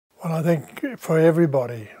Well, I think for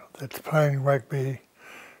everybody that's playing rugby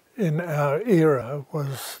in our era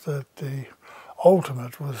was that the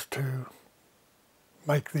ultimate was to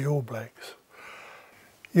make the All Blacks.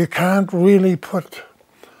 You can't really put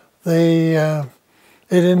it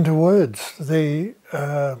into words,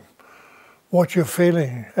 what you're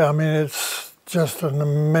feeling. I mean, it's just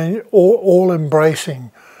an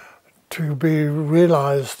all-embracing to be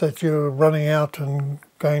realised that you're running out and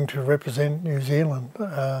going to represent New Zealand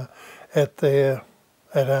at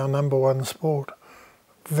our number one sport.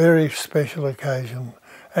 Very special occasion,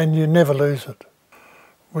 and you never lose it.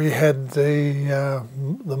 We had the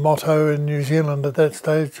motto in New Zealand at that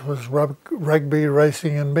stage was rugby,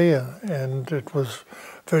 racing and beer, and it was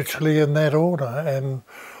virtually in that order. And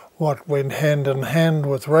what went hand in hand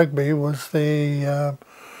with rugby was the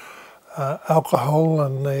alcohol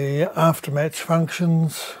and the after-match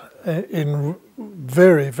functions in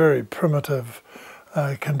very, very primitive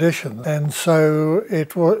conditions. And so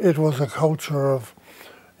it was a culture of,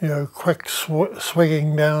 you know, quick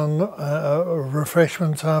swigging down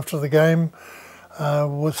refreshments after the game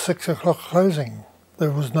with 6 o'clock closing.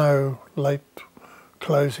 There was no late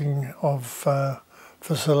closing of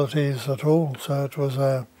facilities at all. So it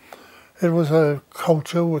was a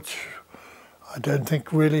culture which I don't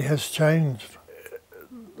think really has changed.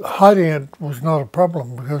 Hiding it was not a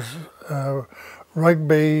problem because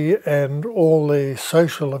rugby and all the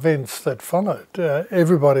social events that followed,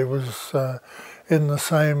 everybody was in the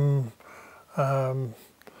same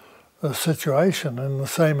situation, in the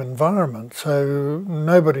same environment. So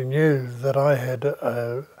nobody knew that I had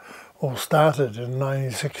or started in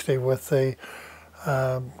 1960 with the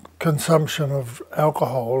consumption of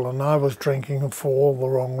alcohol, and I was drinking for all the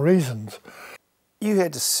wrong reasons. You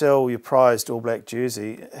had to sell your prized All Black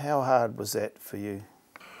jersey. How hard was that for you?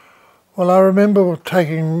 Well, I remember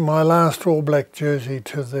taking my last All Black jersey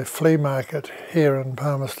to the flea market here in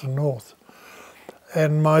Palmerston North.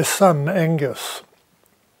 And my son, Angus,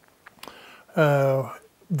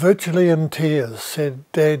 virtually in tears, said,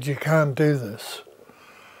 "Dad, you can't do this."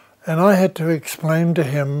 And I had to explain to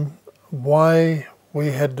him why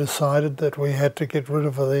we had decided that we had to get rid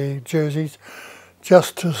of the jerseys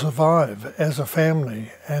just to survive as a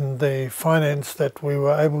family, and the finance that we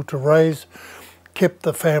were able to raise kept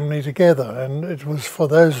the family together, and it was for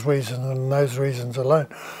those reasons and those reasons alone.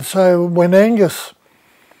 So when Angus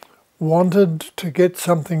wanted to get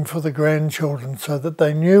something for the grandchildren so that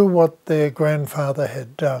they knew what their grandfather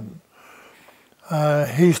had done,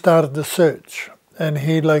 he started the search, and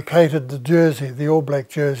he located the jersey, the All Black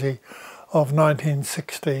jersey of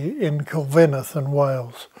 1960 in Culminated in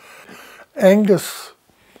Wales. Angus,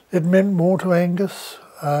 it meant more to Angus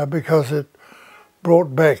because it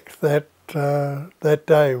brought back that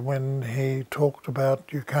day when he talked about,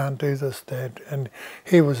 "You can't do this, Dad," and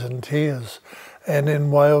he was in tears. And in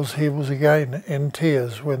Wales he was again in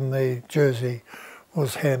tears when the jersey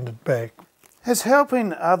was handed back. Has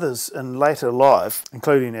helping others in later life,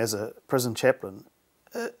 including as a prison chaplain,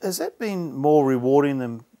 has that been more rewarding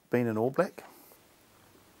than being an All Black?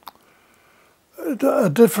 A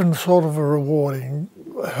different sort of a rewarding.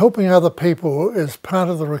 Helping other people is part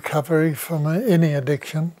of the recovery from any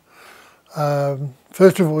addiction.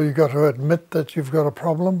 First of all, you've got to admit that you've got a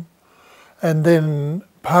problem, and then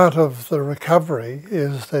part of the recovery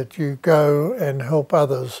is that you go and help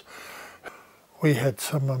others. We had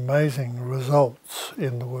some amazing results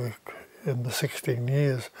in the work in the 16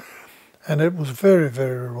 years, and it was very,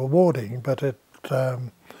 very rewarding, but it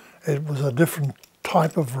was a different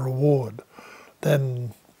type of reward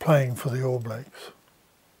than playing for the All Blacks.